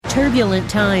Turbulent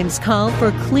times call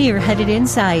for clear-headed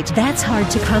insight. That's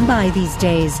hard to come by these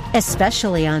days,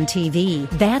 especially on TV.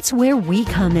 That's where we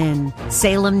come in.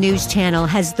 Salem News Channel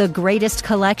has the greatest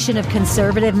collection of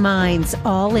conservative minds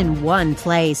all in one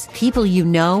place. People you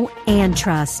know and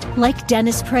trust, like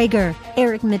Dennis Prager,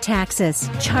 Eric Metaxas,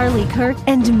 Charlie Kirk,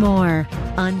 and more.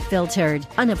 Unfiltered,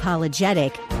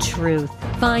 unapologetic truth.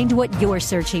 Find what you're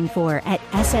searching for at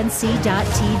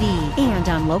snc.tv and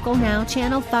on Local Now,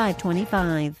 Channel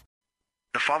 525.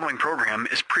 The following program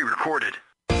is pre-recorded.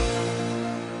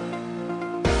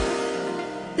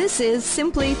 This is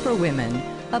Simply for Women,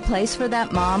 a place for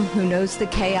that mom who knows the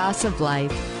chaos of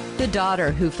life, the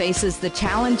daughter who faces the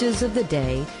challenges of the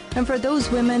day, and for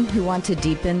those women who want to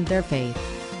deepen their faith.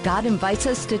 God invites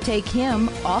us to take Him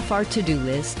off our to-do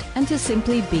list and to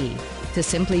simply be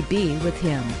with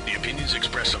Him. The opinions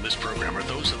expressed on this program are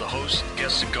those of the hosts,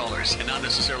 guests, and callers, and not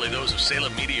necessarily those of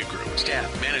Salem Media Group,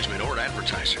 staff, management, or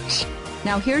advertisers.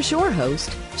 Now here's your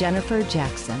host, Jennifer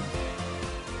Jackson.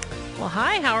 Well,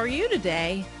 hi, how are you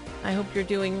today? I hope you're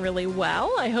doing really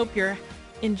well. I hope you're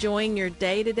enjoying your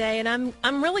day today, and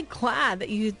I'm really glad that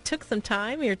you took some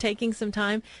time, you're taking some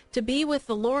time to be with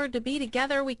the Lord, to be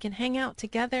together. We can hang out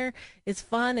together. It's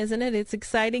fun, isn't it? It's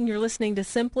exciting. You're listening to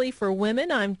Simply for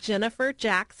Women. I'm Jennifer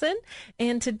Jackson,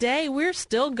 and today we're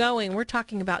still going. We're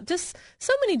talking about just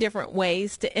so many different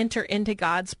ways to enter into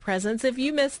God's presence. If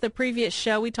you missed the previous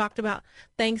show, we talked about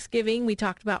Thanksgiving, we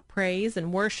talked about praise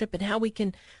and worship, and how we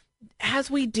can,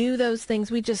 as we do those things,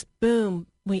 we just, boom,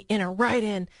 we enter right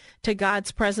in to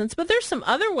God's presence. But there's some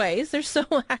other ways. There's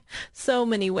so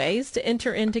many ways to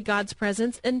enter into God's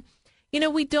presence. And, you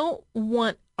know, we don't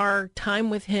want our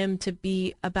time with Him to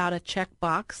be about a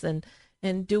checkbox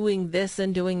and doing this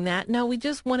and doing that. No, we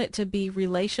just want it to be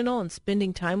relational and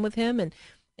spending time with Him.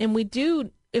 And we do,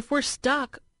 if we're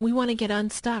stuck, we want to get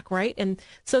unstuck, right? And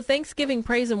so Thanksgiving,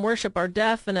 praise, and worship are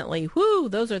definitely,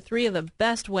 those are three of the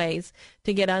best ways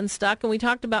to get unstuck. And we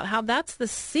talked about how that's the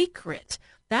secret.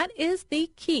 That is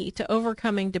the key to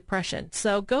overcoming depression.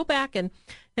 So go back and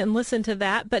listen to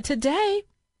that. But today,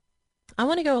 I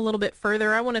want to go a little bit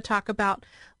further. I want to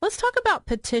let's talk about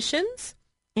petitions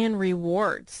and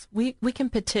rewards. We can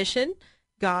petition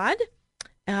God.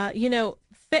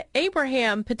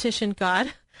 Abraham petitioned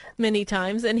God many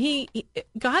times, and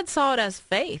God saw it as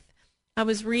faith. I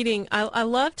was reading, I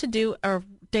love to do a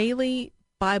daily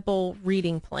Bible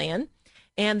reading plan,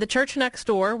 and the church next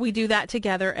door, we do that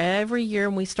together every year,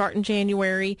 and we start in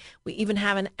January. We even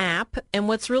have an app, and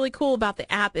what's really cool about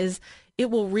the app is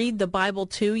it will read the Bible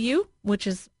to you, which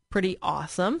is pretty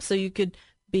awesome. So you could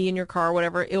be in your car or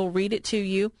whatever, it'll read it to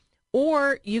you,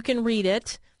 or you can read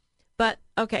it. But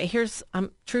okay, here's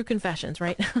true confessions,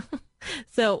 right?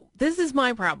 So this is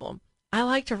my problem. I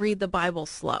like to read the Bible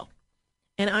slow,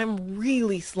 and I'm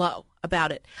really slow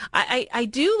about it. I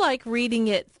do like reading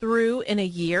it through in a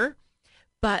year,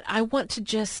 but I want to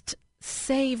just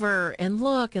savor and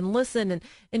look and listen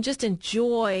and just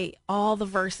enjoy all the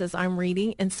verses I'm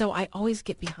reading. And so I always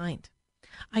get behind.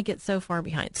 I get so far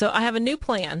behind. So I have a new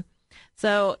plan.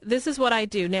 So this is what I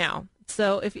do now.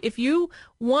 So if you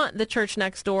want the Church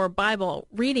Next Door Bible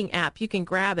reading app, you can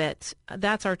grab it.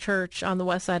 That's our church on the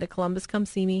west side of Columbus. Come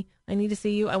see me. I need to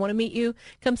see you. I want to meet you.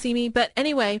 Come see me. But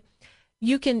anyway,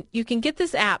 you can get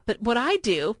this app. But what I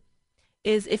do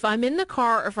is if I'm in the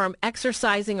car or if I'm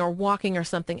exercising or walking or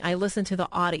something, I listen to the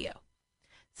audio.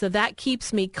 So that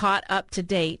keeps me caught up to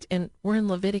date. And we're in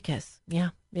Leviticus. Yeah,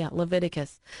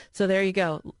 Leviticus. So there you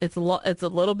go. It's a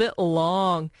little bit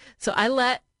long. So I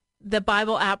let the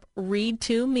Bible app read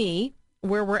to me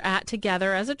where we're at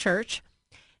together as a church.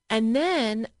 And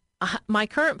then my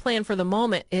current plan for the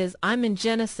moment is I'm in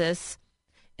Genesis,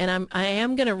 and I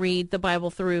am going to read the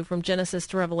Bible through from Genesis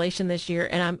to Revelation this year,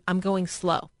 and I'm going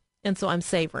slow. And so I'm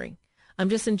savoring. I'm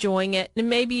just enjoying it. And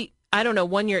maybe, I don't know,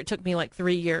 one year it took me like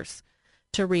 3 years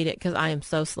to read it because I am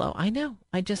so slow. I know.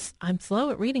 I'm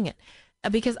slow at reading it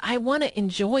because I want to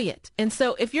enjoy it. And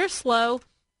so if you're slow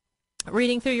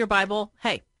reading through your Bible,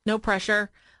 hey, no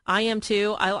pressure. I am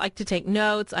too. I like to take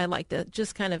notes. I like to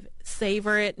just kind of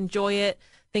savor it, enjoy it,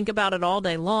 think about it all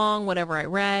day long, whatever I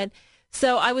read.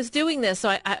 So I was doing this.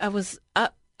 So I was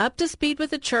up to speed with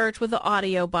the church with the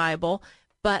audio Bible,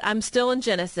 but I'm still in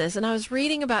Genesis. And I was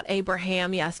reading about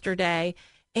Abraham yesterday.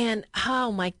 And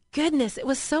oh my goodness, it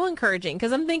was so encouraging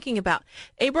because I'm thinking about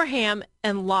Abraham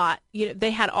and Lot. You know, they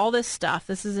had all this stuff.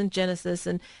 This is in Genesis,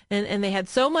 and they had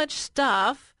so much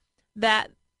stuff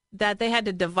that they had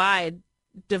to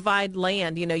divide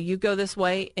land. You know, you go this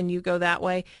way and you go that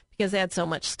way because they had so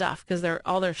much stuff because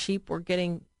all their sheep were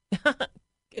getting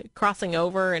crossing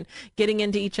over and getting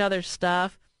into each other's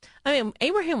stuff. I mean,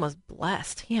 Abraham was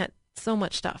blessed. He had so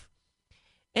much stuff.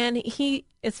 And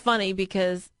it's funny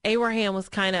because Abraham was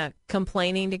kind of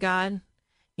complaining to God,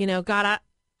 God,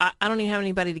 I don't even have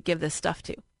anybody to give this stuff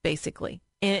to, basically.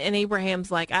 And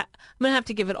Abraham's like, I'm going to have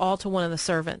to give it all to one of the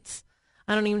servants.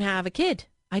 I don't even have a kid.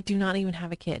 I do not even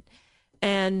have a kid.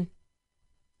 And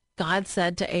God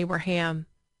said to Abraham,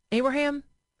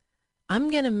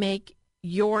 I'm going to make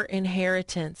your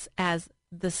inheritance as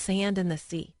the sand in the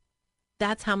sea.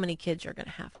 That's how many kids you're going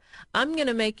to have. I'm going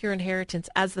to make your inheritance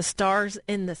as the stars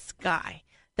in the sky.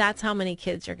 That's how many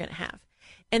kids you're going to have.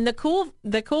 And the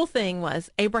cool thing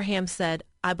was Abraham said,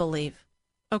 I believe.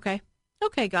 Okay,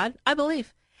 God, I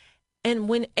believe. And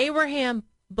when Abraham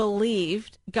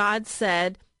believed, God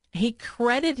said he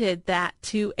credited that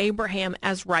to Abraham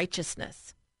as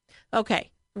righteousness. Okay,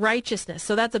 righteousness.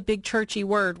 So that's a big churchy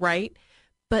word, right?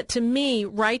 But to me,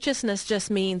 righteousness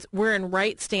just means we're in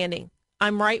right standing.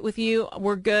 I'm right with you.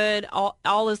 We're good.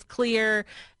 All is clear.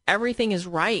 Everything is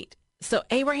right. So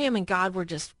Abraham and God were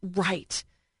just right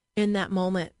in that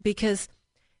moment because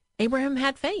Abraham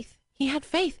had faith. He had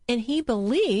faith and he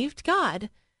believed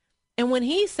God. And when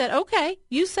he said, okay,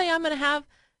 you say I'm going to have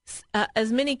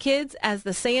as many kids as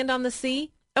the sand on the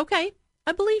sea. Okay,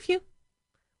 I believe you.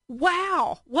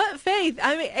 Wow, what faith.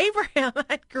 I mean, Abraham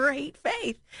had great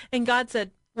faith. And God said,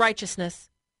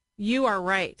 righteousness, you are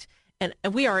right. And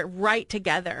we are right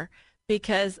together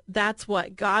because that's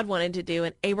what God wanted to do.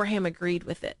 And Abraham agreed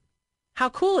with it. How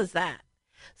cool is that?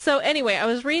 So anyway, I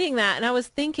was reading that and I was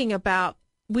thinking about,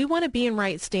 we want to be in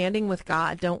right standing with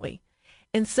God, don't we?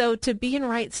 And so to be in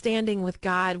right standing with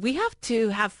God, we have to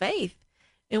have faith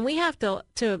and we have to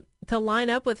line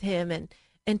up with him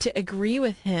and to agree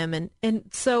with him. And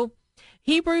so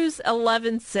Hebrews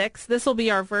 11:6, this will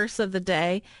be our verse of the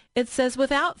day. It says,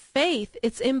 without faith,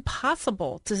 it's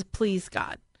impossible to please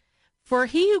God. For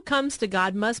he who comes to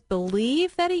God must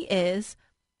believe that he is,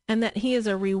 and that he is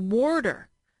a rewarder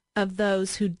of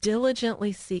those who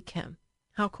diligently seek him.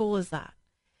 How cool is that?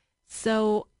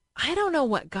 So I don't know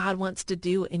what God wants to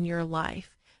do in your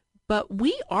life, but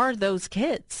we are those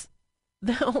kids.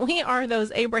 We are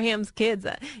those Abraham's kids.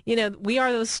 We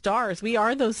are those stars. We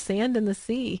are those sand in the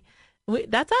sea.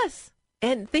 That's us.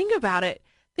 And think about it.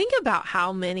 Think about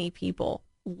how many people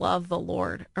love the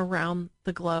Lord around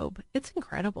the globe. It's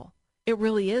incredible. It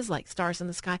really is like stars in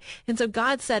the sky. And so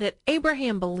God said it.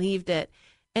 Abraham believed it.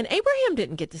 And Abraham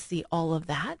didn't get to see all of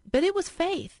that, but it was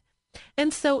faith.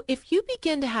 And so if you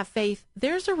begin to have faith,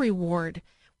 there's a reward.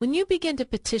 When you begin to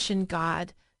petition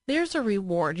God, there's a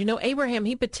reward. Abraham,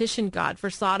 he petitioned God for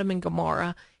Sodom and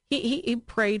Gomorrah. He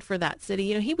prayed for that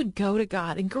city. He would go to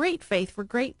God in great faith for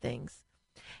great things.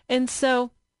 And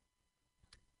so,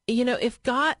 if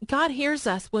God hears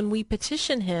us when we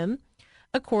petition him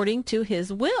according to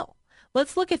his will.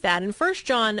 Let's look at that. In 1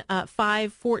 John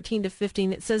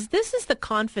 5:14-15, it says, this is the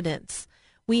confidence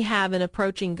we have in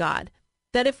approaching God,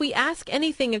 that if we ask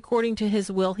anything according to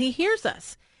his will, he hears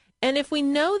us. And if we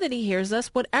know that he hears us,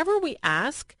 whatever we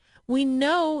ask, we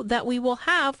know that we will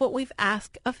have what we've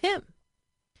asked of him.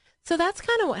 So that's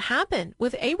kind of what happened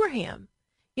with Abraham.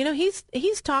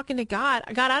 He's talking to God.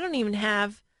 God, I don't even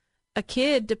have a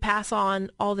kid to pass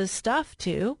on all this stuff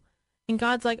to. And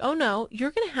God's like, oh no,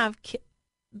 you're going to have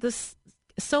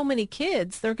so many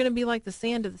kids. They're going to be like the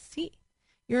sand of the sea.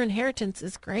 Your inheritance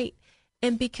is great.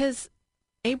 And because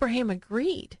Abraham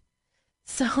agreed.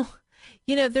 So,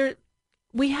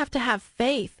 we have to have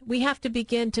faith. We have to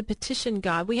begin to petition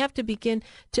God. We have to begin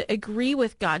to agree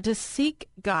with God, to seek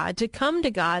God, to come to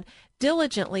God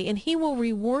diligently, and he will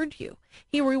reward you.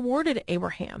 He rewarded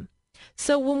Abraham.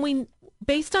 So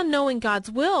based on knowing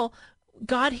God's will,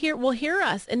 God will hear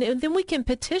us, and then we can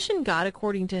petition God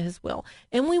according to his will,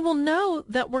 and we will know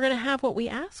that we're going to have what we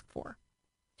ask for.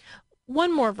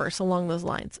 One more verse along those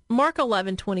lines. Mark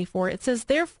 11:24, it says,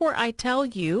 therefore I tell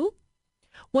you,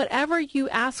 whatever you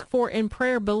ask for in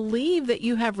prayer, believe that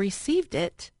you have received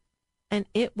it, and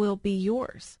it will be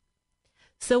yours.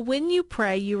 So when you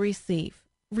pray, you receive.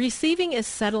 Receiving is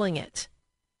settling it,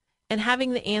 and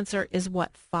having the answer is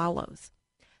what follows.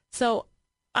 So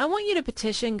I want you to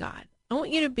petition God. I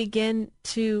want you to begin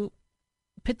to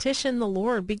petition the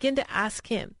Lord. Begin to ask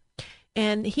him,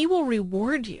 and he will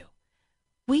reward you.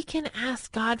 We can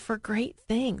ask God for great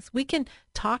things. We can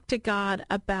talk to God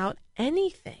about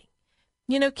anything.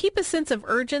 Keep a sense of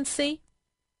urgency.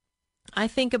 I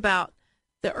think about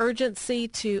the urgency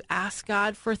to ask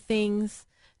God for things,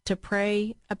 to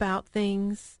pray about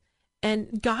things,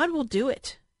 and God will do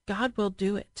it. God will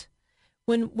do it.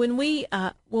 When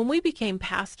we became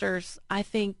pastors, I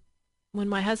think when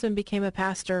my husband became a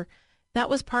pastor, that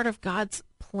was part of God's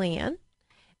plan.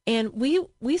 And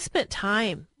we spent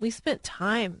time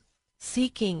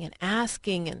seeking and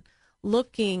asking and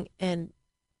looking and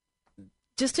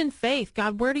just in faith.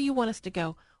 God, where do you want us to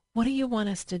go? What do you want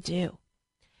us to do?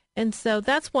 And so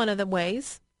that's one of the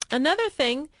ways. Another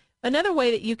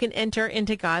way that you can enter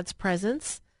into God's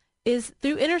presence is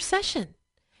through intercession.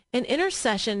 And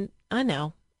intercession, I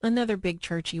know, another big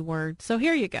churchy word. So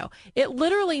here you go. It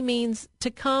literally means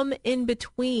to come in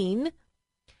between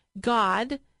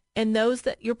God and those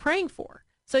that you're praying for.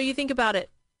 So you think about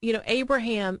it,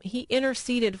 Abraham, he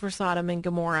interceded for Sodom and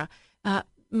Gomorrah.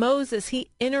 Moses, he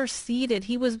interceded.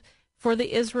 He was for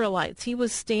the Israelites. He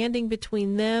was standing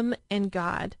between them and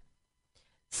God.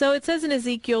 So it says in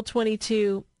Ezekiel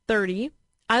 22:30,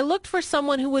 I looked for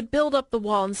someone who would build up the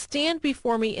wall and stand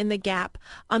before me in the gap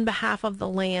on behalf of the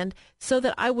land so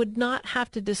that I would not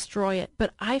have to destroy it.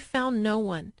 But I found no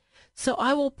one. So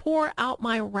I will pour out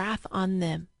my wrath on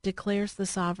them, declares the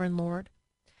sovereign Lord.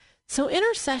 So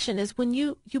intercession is when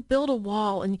you build a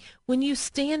wall and when you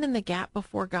stand in the gap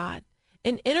before God.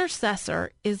 An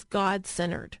intercessor is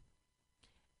God-centered.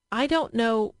 I don't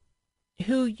know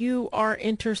who you are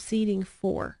interceding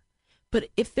for, but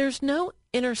if there's no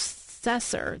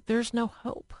intercessor, there's no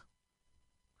hope.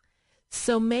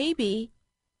 So maybe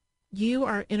you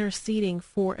are interceding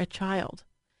for a child.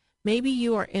 Maybe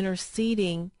you are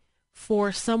interceding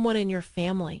for someone in your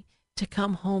family to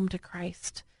come home to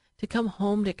Christ, to come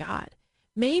home to God.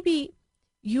 Maybe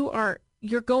you're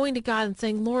going to God and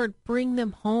saying, Lord, bring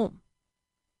them home.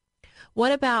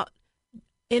 What about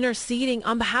interceding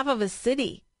on behalf of a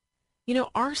city?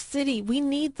 Our city, we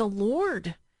need the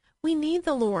Lord. We need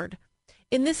the Lord.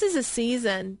 And this is a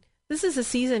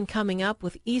season coming up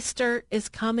with Easter is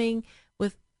coming,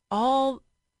 with all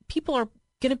people are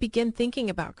going to begin thinking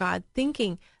about God,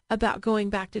 thinking about going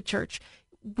back to church.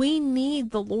 We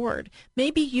need the Lord.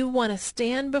 Maybe you want to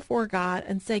stand before God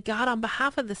and say, God, on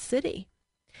behalf of the city,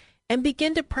 and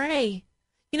begin to pray.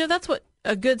 That's what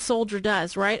a good soldier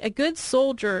does, right? A good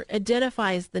soldier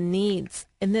identifies the needs,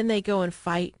 and then they go and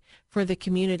fight for the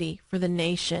community, for the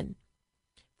nation,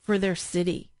 for their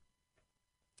city.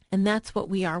 And that's what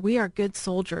we are. We are good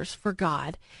soldiers for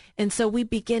God. And so we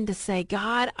begin to say,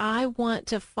 God, I want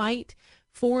to fight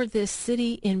for this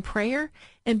city in prayer,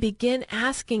 and begin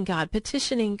asking God,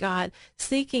 petitioning God,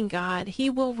 seeking God. He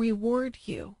will reward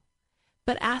you.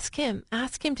 But ask him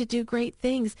to do great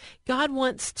things. God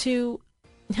wants to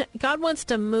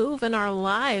move in our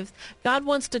lives. God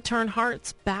wants to turn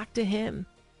hearts back to him.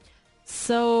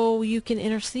 So you can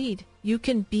intercede. You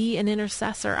can be an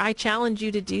intercessor. I challenge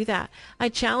you to do that. I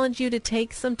challenge you to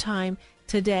take some time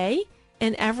today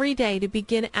and every day to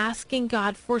begin asking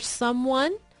God for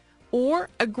someone or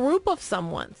a group of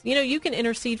someone's. You can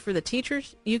intercede for the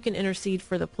teachers. You can intercede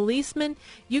for the policemen.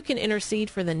 You can intercede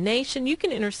for the nation. You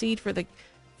can intercede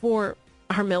for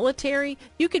our military.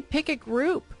 You could pick a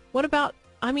group. What about,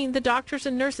 the doctors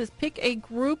and nurses? Pick a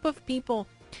group of people,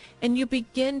 and you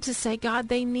begin to say, God,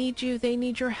 they need you. They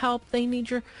need your help. They need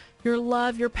your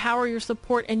love, your power, your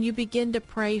support, and you begin to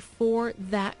pray for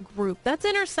that group. That's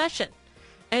intercession.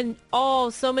 And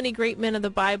so many great men of the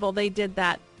Bible, they did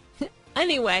that.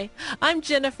 Anyway, I'm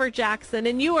Jennifer Jackson,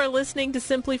 and you are listening to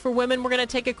Simply for Women. We're going to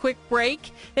take a quick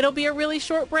break. It'll be a really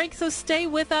short break, so stay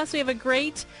with us. We have a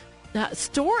great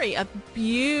story, a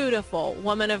beautiful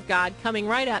woman of God coming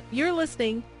right up. You're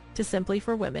listening to Simply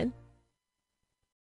for Women.